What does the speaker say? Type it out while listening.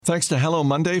Thanks to Hello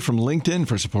Monday from LinkedIn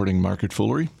for supporting Market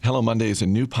Foolery. Hello Monday is a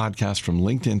new podcast from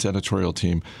LinkedIn's editorial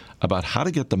team about how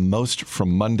to get the most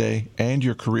from Monday and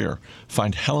your career.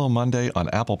 Find Hello Monday on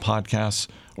Apple Podcasts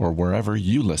or wherever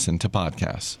you listen to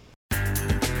podcasts.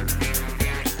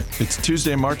 It's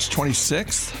Tuesday, March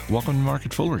 26th. Welcome to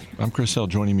Market Foolery. I'm Chris Hill.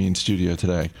 Joining me in studio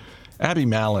today, Abby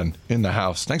Mallon in the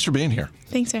house. Thanks for being here.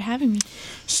 Thanks for having me.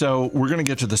 So we're going to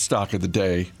get to the stock of the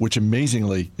day, which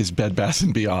amazingly is Bed Bath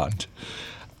 & Beyond.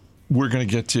 We're going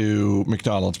to get to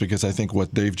McDonald's because I think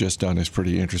what they've just done is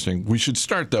pretty interesting. We should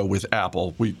start, though, with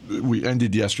Apple. We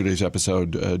ended yesterday's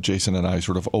episode, Jason and I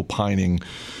sort of opining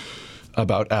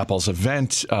about Apple's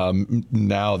event.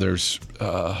 Now there's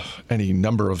any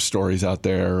number of stories out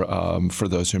there for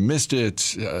those who missed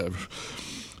it.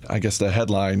 I guess the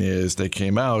headline is they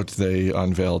came out, they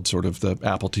unveiled sort of the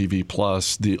Apple TV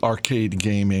Plus, the arcade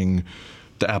gaming,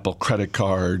 the Apple credit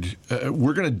card.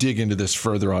 We're going to dig into this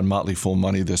further on Motley Fool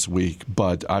Money this week,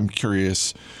 but I'm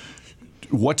curious,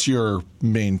 what's your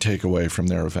main takeaway from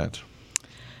their event?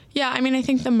 Yeah, I mean, I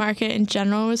think the market in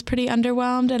general was pretty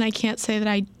underwhelmed, and I can't say that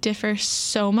I differ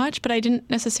so much, but I didn't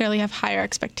necessarily have higher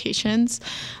expectations.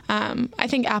 I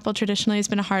think Apple traditionally has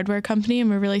been a hardware company, and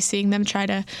we're really seeing them try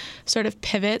to sort of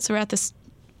pivot. So we're at this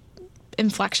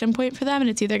inflection point for them, and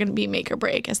it's either going to be make or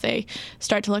break as they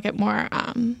start to look at more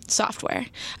software.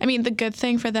 I mean, the good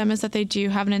thing for them is that they do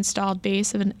have an installed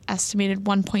base of an estimated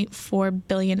 1.4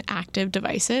 billion active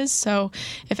devices. So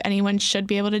if anyone should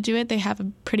be able to do it, they have a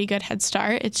pretty good head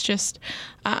start. It's just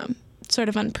sort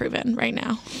of unproven right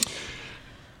now.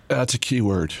 That's a key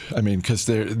word. I mean, because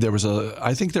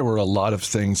I think there were a lot of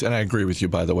things, and I agree with you,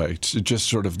 by the way, just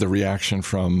sort of the reaction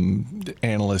from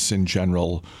analysts in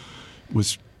general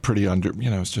was pretty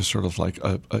it's just sort of like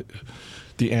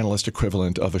the analyst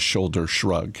equivalent of a shoulder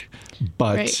shrug.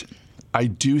 But right. I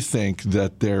do think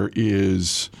that there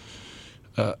is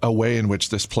a way in which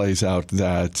this plays out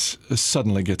that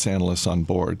suddenly gets analysts on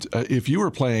board. If you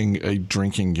were playing a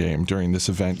drinking game during this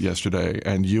event yesterday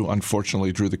and you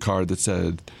unfortunately drew the card that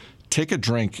said, take a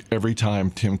drink every time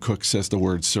Tim Cook says the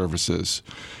word services,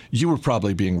 you were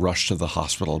probably being rushed to the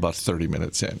hospital about 30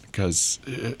 minutes in because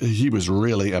he was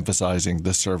really emphasizing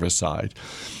the service side.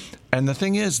 And the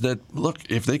thing is that, look,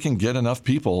 if they can get enough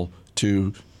people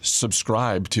to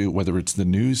subscribe to whether it's the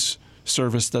news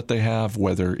service that they have,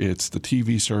 whether it's the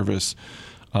TV service,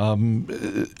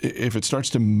 if it starts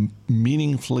to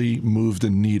meaningfully move the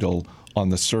needle on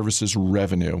the services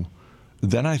revenue,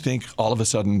 then I think all of a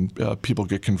sudden people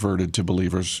get converted to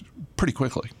believers pretty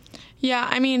quickly. Yeah,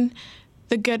 I mean,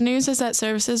 the good news is that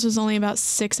services was only about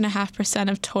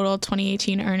 6.5% of total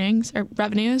 2018 earnings or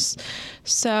revenues.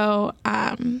 So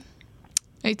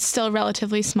it's still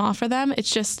relatively small for them. It's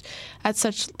just at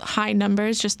such high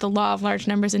numbers, just the law of large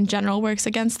numbers in general works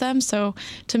against them. So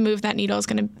to move that needle is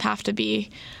going to have to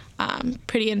be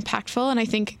pretty impactful. And I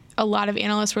think a lot of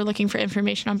analysts were looking for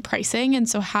information on pricing, and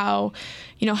so how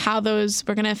those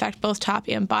were going to affect both top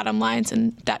and bottom lines,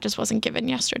 and that just wasn't given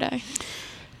yesterday.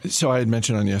 So I had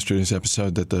mentioned on yesterday's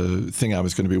episode that the thing I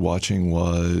was going to be watching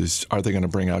was, are they going to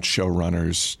bring out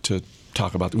showrunners to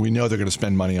talk about we know they're going to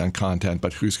spend money on content,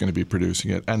 but who's going to be producing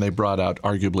it? And they brought out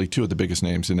arguably two of the biggest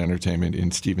names in entertainment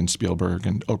in Steven Spielberg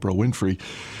and Oprah Winfrey,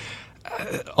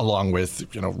 along with,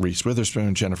 Reese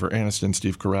Witherspoon, Jennifer Aniston,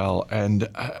 Steve Carell. And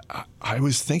I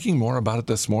was thinking more about it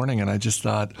this morning, and I just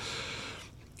thought,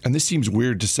 and this seems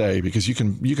weird to say because you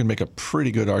can make a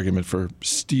pretty good argument for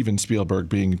Steven Spielberg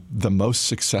being the most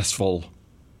successful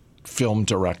film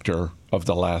director of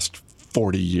the last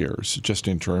 40 years, just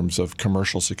in terms of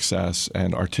commercial success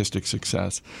and artistic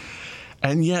success.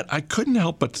 And yet I couldn't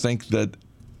help but think that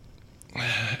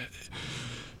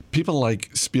people like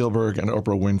Spielberg and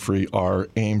Oprah Winfrey are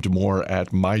aimed more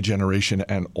at my generation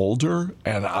and older.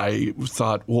 And I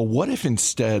thought, well, what if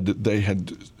instead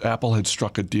Apple had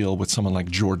struck a deal with someone like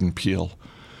Jordan Peele,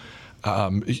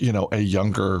 a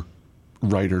younger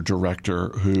writer-director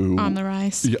who on the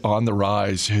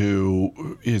rise,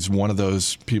 who is one of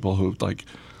those people who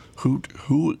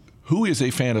is a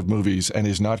fan of movies and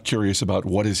is not curious about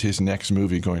what is his next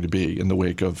movie going to be in the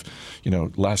wake of,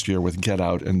 last year with Get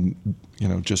Out and,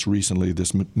 just recently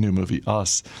this new movie,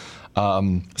 Us.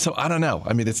 So I don't know.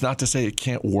 I mean, it's not to say it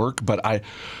can't work, but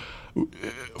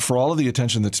for all of the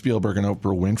attention that Spielberg and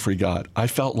Oprah Winfrey got, I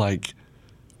felt like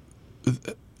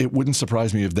it wouldn't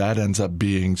surprise me if that ends up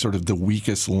being sort of the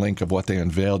weakest link of what they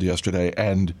unveiled yesterday,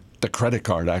 and the credit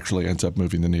card actually ends up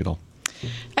moving the needle.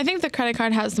 I think the credit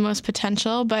card has the most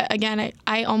potential, but again,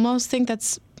 I almost think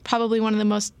that's probably one of the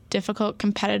most difficult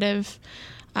competitive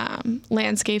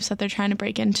landscapes that they're trying to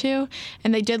break into.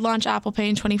 And they did launch Apple Pay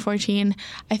in 2014.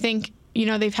 I think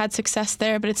they've had success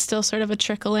there, but it's still sort of a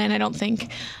trickle in. I don't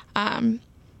think,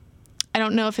 I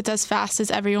don't know if it's as fast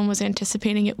as everyone was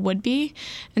anticipating it would be.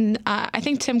 And I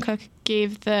think Tim Cook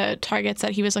gave the targets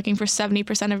that he was looking for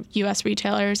 70% of U.S.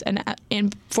 retailers and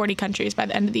in 40 countries by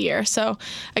the end of the year. So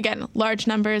again, large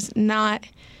numbers, not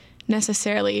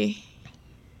necessarily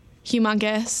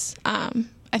humongous.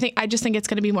 I just think it's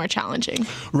going to be more challenging.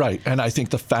 Right. And I think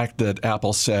the fact that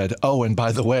Apple said, oh, and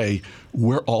by the way,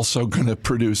 we're also going to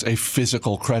produce a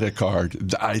physical credit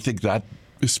card, I think that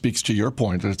speaks to your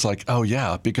point. It's like, oh,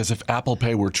 yeah, because if Apple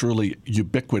Pay were truly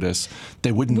ubiquitous,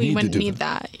 they wouldn't need to do need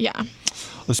that. Yeah.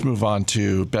 Let's move on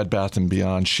to Bed Bath &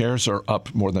 Beyond. Shares are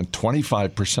up more than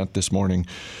 25% this morning.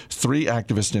 3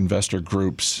 activist investor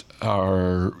groups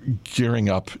are gearing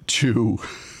up to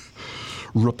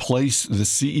replace the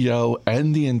CEO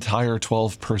and the entire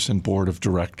 12-person board of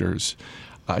directors.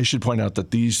 I should point out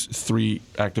that these 3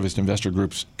 activist investor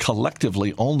groups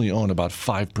collectively only own about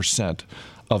 5%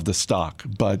 of the stock.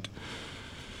 But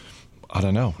I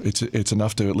don't know. It's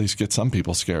enough to at least get some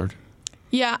people scared.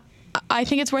 Yeah. I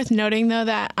think it's worth noting, though,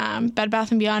 that Bed Bath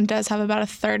 & Beyond does have about a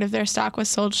third of their stock was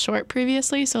sold short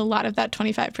previously. So a lot of that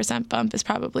 25% bump is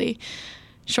probably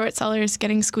short sellers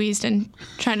getting squeezed and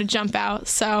trying to jump out.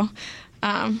 So,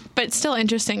 but it's still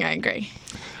interesting. I agree.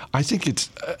 I think it's.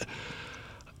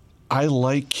 I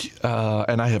like,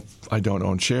 and I don't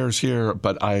own shares here,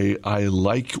 but I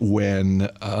like when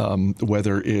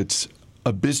whether it's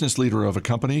a business leader of a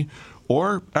company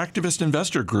or activist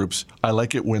investor groups, I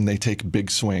like it when they take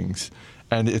big swings.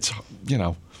 And it's,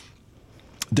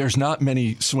 there's not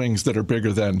many swings that are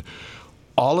bigger than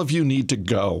all of you need to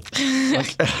go.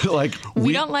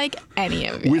 We don't like any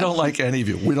of you. We don't like any of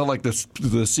you. We don't like the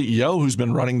CEO who's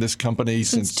been running this company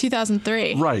since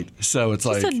 2003. Right. So it's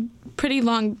like a pretty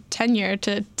long tenure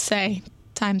to say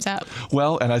time's up.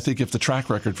 Well, and I think if the track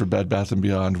record for Bed Bath &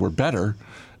 Beyond were better,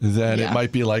 then it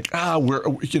might be like,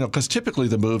 because typically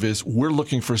the move is we're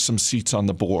looking for some seats on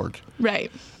the board.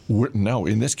 Right. No,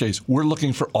 in this case, we're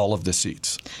looking for all of the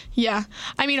seats. Yeah.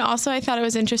 Also, I thought it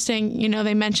was interesting,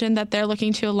 they mentioned that they're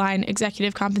looking to align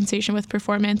executive compensation with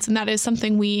performance, and that is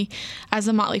something we, as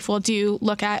the Motley Fool, do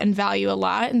look at and value a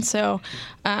lot. And so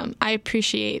I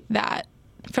appreciate that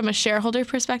from a shareholder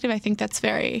perspective. I think that's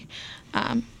very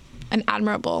an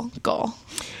admirable goal.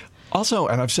 Also,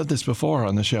 and I've said this before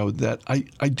on the show, that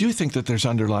I do think that there's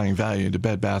underlying value to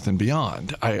Bed Bath &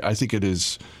 Beyond. I think it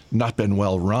has not been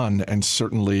well run, and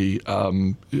certainly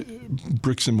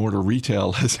bricks and mortar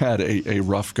retail has had a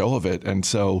rough go of it. And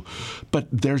so, but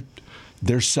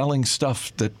they're selling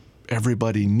stuff that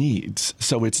everybody needs.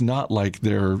 So it's not like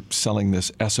they're selling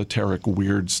this esoteric,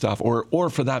 weird stuff, or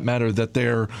for that matter, that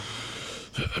they're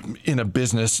in a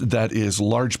business that is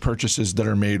large purchases that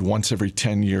are made once every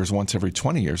 10 years, once every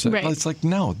 20 years. Right. It's like,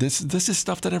 no, this is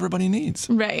stuff that everybody needs.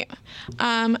 Right.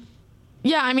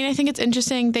 Yeah, I think it's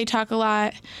interesting. They talk a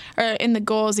lot, or in the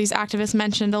goals, these activists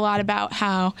mentioned a lot about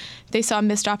how they saw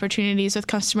missed opportunities with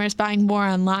customers buying more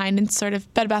online, and sort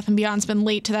of Bed Bath & Beyond's been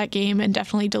late to that game and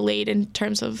definitely delayed in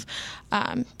terms of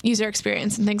user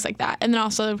experience and things like that. And then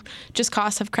also just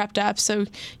costs have crept up. So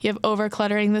you have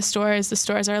over-cluttering the stores. The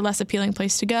stores are a less appealing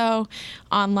place to go.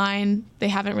 Online, they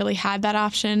haven't really had that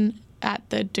option at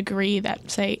the degree that,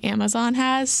 say, Amazon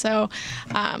has. So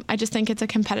I just think it's a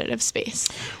competitive space.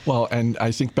 Well, and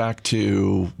I think back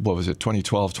to,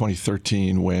 2012,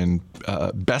 2013, when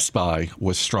Best Buy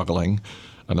was struggling,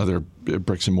 another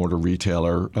bricks and mortar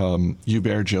retailer.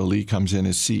 Hubert Joly comes in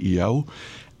as CEO,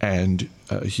 and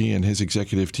he and his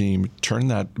executive team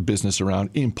turned that business around,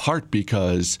 in part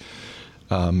because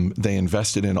they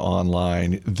invested in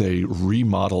online. They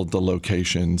remodeled the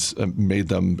locations, made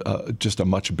them just a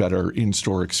much better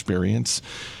in-store experience.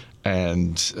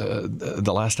 And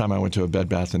the last time I went to a Bed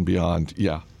Bath & Beyond,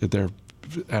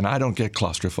 and I don't get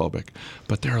claustrophobic,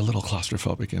 but they're a little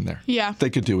claustrophobic in there. Yeah. They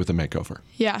could do with a makeover.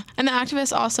 Yeah. And the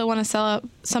activists also want to sell up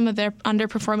some of their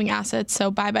underperforming assets.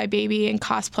 So Buy Buy Baby and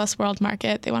Cost Plus World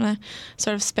Market, they want to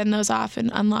sort of spin those off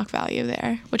and unlock value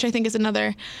there, which I think is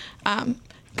another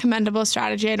commendable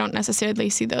strategy. I don't necessarily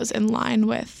see those in line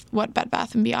with what Bed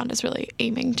Bath & Beyond is really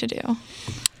aiming to do.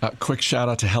 Quick shout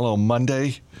out to Hello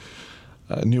Monday,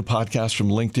 a new podcast from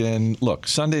LinkedIn. Look,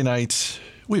 Sunday nights,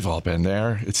 we've all been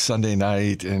there. It's Sunday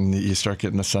night, and you start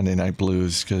getting the Sunday night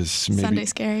blues because maybe Sunday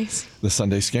scaries. The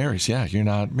Sunday scaries, yeah. You're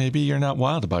not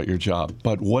wild about your job,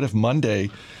 but what if Monday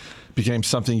became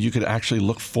something you could actually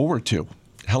look forward to?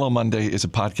 Hello Monday is a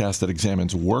podcast that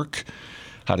examines work,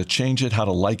 how to change it, how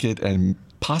to like it, and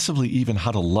possibly even how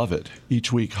to love it.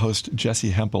 Each week, host Jesse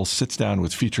Hempel sits down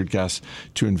with featured guests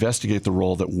to investigate the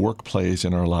role that work plays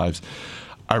in our lives.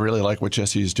 I really like what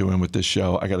Jessie is doing with this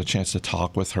show. I got a chance to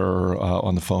talk with her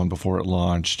on the phone before it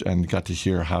launched and got to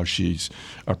hear how she's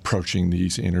approaching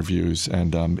these interviews.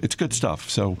 And it's good stuff.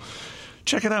 So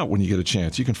check it out when you get a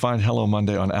chance. You can find Hello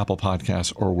Monday on Apple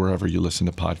Podcasts or wherever you listen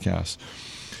to podcasts.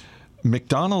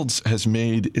 McDonald's has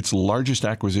made its largest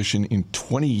acquisition in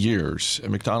 20 years.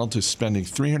 McDonald's is spending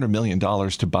 $300 million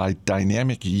to buy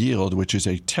Dynamic Yield, which is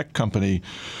a tech company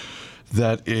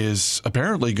that is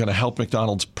apparently going to help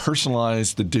McDonald's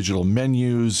personalize the digital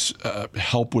menus,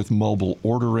 help with mobile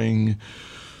ordering.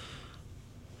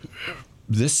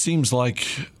 This seems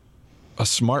like a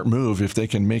smart move if they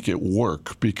can make it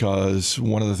work, because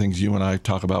one of the things you and I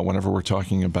talk about whenever we're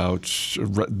talking about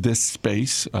this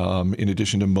space, in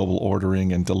addition to mobile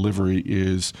ordering and delivery,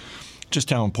 is just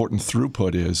how important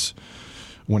throughput is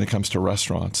when it comes to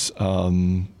restaurants.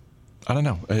 I don't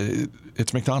know.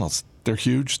 It's McDonald's. They're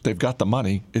huge. They've got the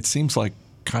money. It seems like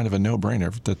kind of a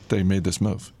no-brainer that they made this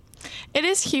move. It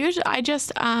is huge.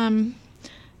 The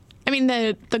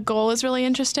goal is really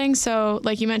interesting. So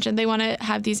like you mentioned, they want to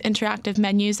have these interactive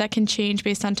menus that can change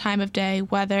based on time of day,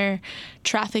 weather,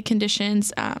 traffic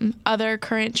conditions, other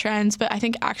current trends. But I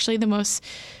think actually the most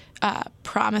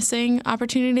promising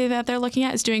opportunity that they're looking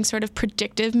at is doing sort of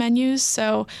predictive menus.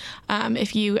 So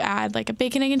if you add like a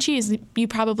bacon, egg, and cheese, you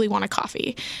probably want a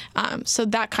coffee. So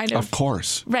that kind of... Of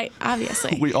course. Right,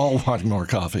 obviously. We all want more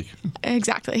coffee.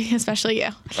 Exactly, especially you.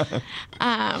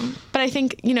 But I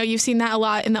think, you've seen that a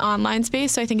lot in the online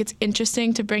space. So I think it's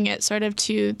interesting to bring it sort of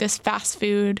to this fast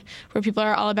food where people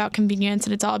are all about convenience,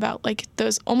 and it's all about like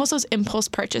those impulse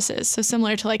purchases. So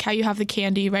similar to like how you have the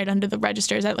candy right under the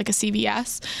registers at like a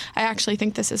CVS. I actually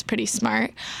think this is pretty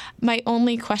smart. My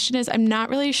only question is I'm not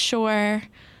really sure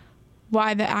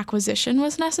why the acquisition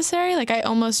was necessary. Like I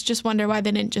almost just wonder why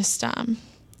they didn't just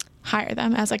hire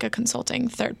them as like a consulting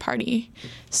third-party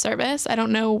service. I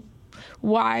don't know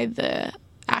why the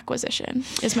acquisition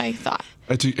is my thought.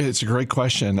 It's a great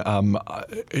question.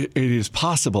 It is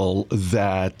possible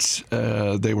that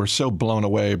they were so blown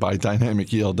away by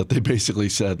Dynamic Yield that they basically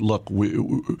said, look,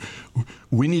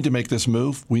 we need to make this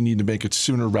move. We need to make it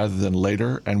sooner rather than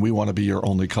later, and we want to be your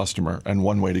only customer. And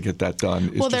one way to get that done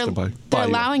is just to buy they're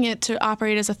allowing it to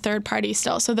operate as a third party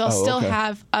still. So they'll still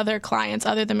have other clients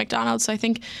other than McDonald's. So I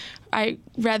think I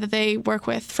read that they work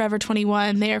with Forever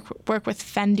 21. They work with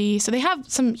Fendi. So they have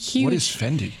some huge... What is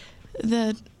Fendi?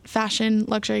 The fashion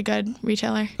luxury good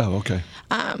retailer. Oh, okay.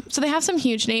 So they have some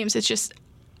huge names. It's just,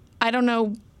 I don't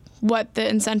know what the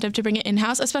incentive to bring it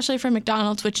in-house, especially for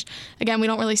McDonald's, which, again, we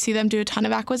don't really see them do a ton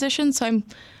of acquisitions. So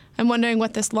I'm wondering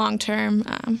what this long-term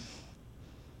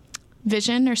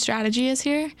vision or strategy is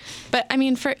here. But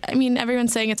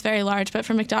everyone's saying it's very large, but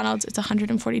for McDonald's, it's a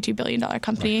 $142 billion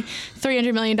company. Right.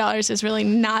 $300 million is really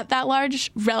not that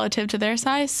large relative to their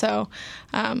size. So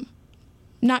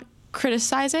not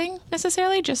criticizing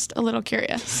necessarily, just a little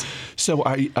curious. So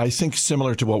I think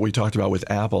similar to what we talked about with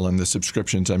Apple and the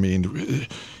subscriptions,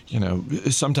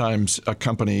 sometimes a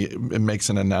company makes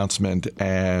an announcement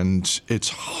and it's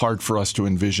hard for us to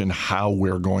envision how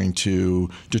we're going to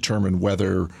determine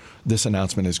whether this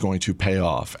announcement is going to pay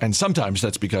off. And sometimes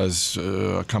that's because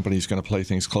a company is going to play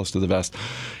things close to the vest.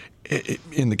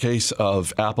 In the case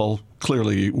of Apple,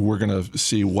 clearly we're going to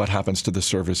see what happens to the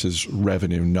service's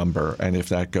revenue number and if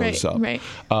that goes up. Right.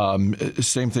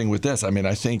 Same thing with this.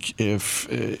 I think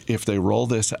if they roll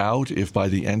this out, if by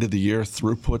the end of the year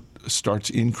throughput starts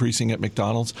increasing at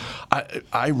McDonald's,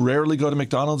 I rarely go to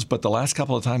McDonald's, but the last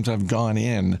couple of times I've gone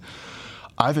in,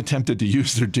 I've attempted to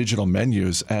use their digital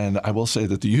menus, and I will say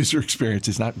that the user experience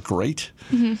is not great.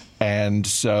 Mm-hmm. And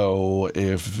so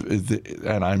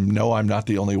I know I'm not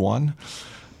the only one,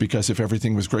 because if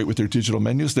everything was great with their digital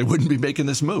menus, they wouldn't be making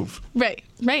this move. Right.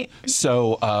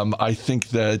 So I think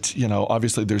that,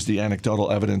 obviously there's the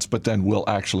anecdotal evidence, but then we'll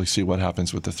actually see what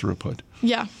happens with the throughput.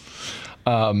 Yeah.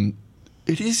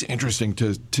 It is interesting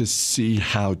to see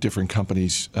how different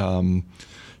companies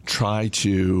try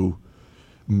to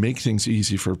make things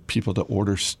easy for people to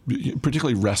order,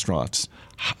 particularly restaurants,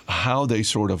 how they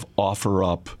sort of offer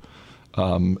up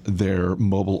their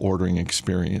mobile ordering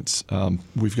experience.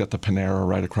 We've got the Panera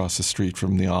right across the street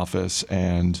from the office,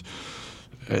 and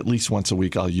at least once a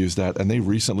week I'll use that. And they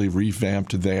recently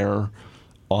revamped their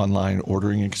online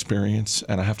ordering experience,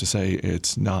 and I have to say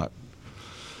it's not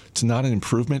an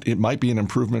improvement. It might be an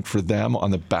improvement for them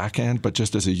on the back end, but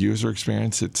just as a user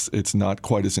experience, it's not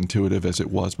quite as intuitive as it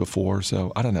was before.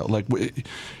 So I don't know. Like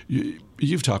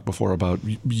you've talked before about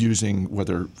using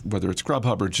whether it's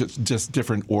Grubhub or just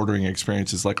different ordering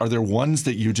experiences. Like, are there ones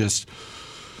that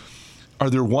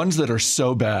are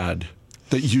so bad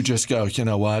That you just go, you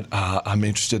know what, I'm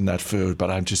interested in that food, but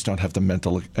I just don't have the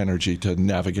mental energy to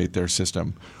navigate their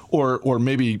system. Or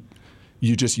maybe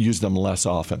you just use them less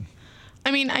often.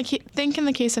 I mean, I think in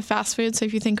the case of fast food, so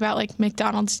if you think about like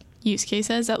McDonald's use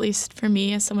cases, at least for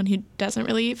me as someone who doesn't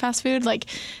really eat fast food, like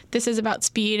this is about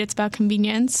speed, it's about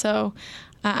convenience. So,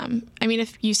 I mean,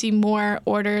 if you see more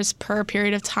orders per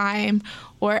period of time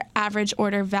or average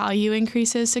order value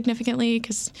increases significantly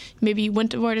because maybe you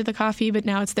wouldn't have ordered the coffee, but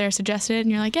now it's there suggested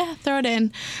and you're like, yeah, throw it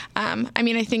in. I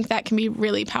mean, I think that can be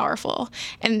really powerful.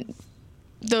 And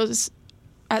those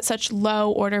at such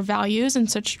low order values and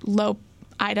such low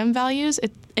item values,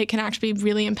 it can actually be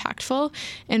really impactful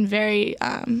in very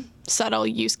subtle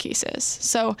use cases.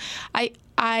 So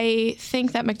I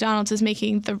think that McDonald's is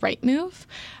making the right move.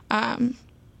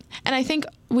 And I think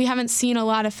we haven't seen a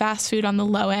lot of fast food on the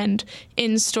low end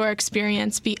in-store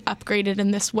experience be upgraded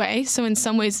in this way. So in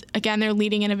some ways, again, they're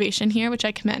leading innovation here, which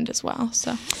I commend as well.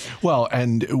 So, well,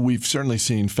 and we've certainly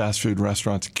seen fast food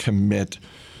restaurants commit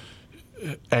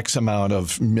X amount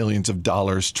of millions of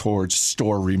dollars towards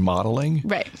store remodeling.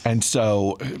 Right. And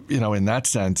so, in that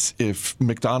sense, if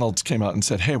McDonald's came out and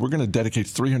said, hey, we're going to dedicate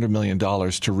 $300 million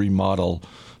to remodel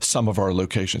some of our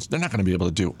locations, they're not going to be able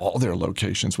to do all their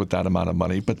locations with that amount of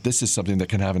money, but this is something that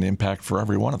can have an impact for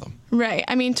every one of them. Right.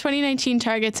 I mean, 2019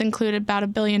 targets include about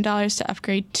 $1 billion to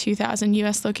upgrade 2,000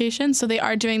 U.S. locations, so they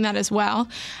are doing that as well.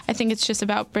 I think it's just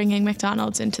about bringing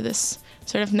McDonald's into this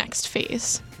sort of next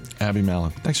phase. Abby Mallon,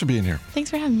 thanks for being here.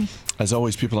 Thanks for having me. As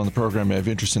always, people on the program may have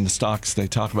interest in the stocks they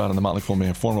talk about, and the Motley Fool may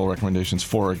have formal recommendations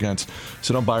for or against.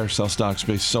 So don't buy or sell stocks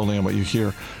based solely on what you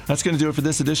hear. That's going to do it for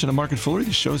this edition of Market Foolery.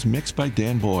 The show is mixed by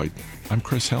Dan Boyd. I'm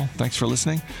Chris Hill. Thanks for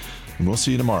listening, and we'll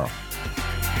see you tomorrow.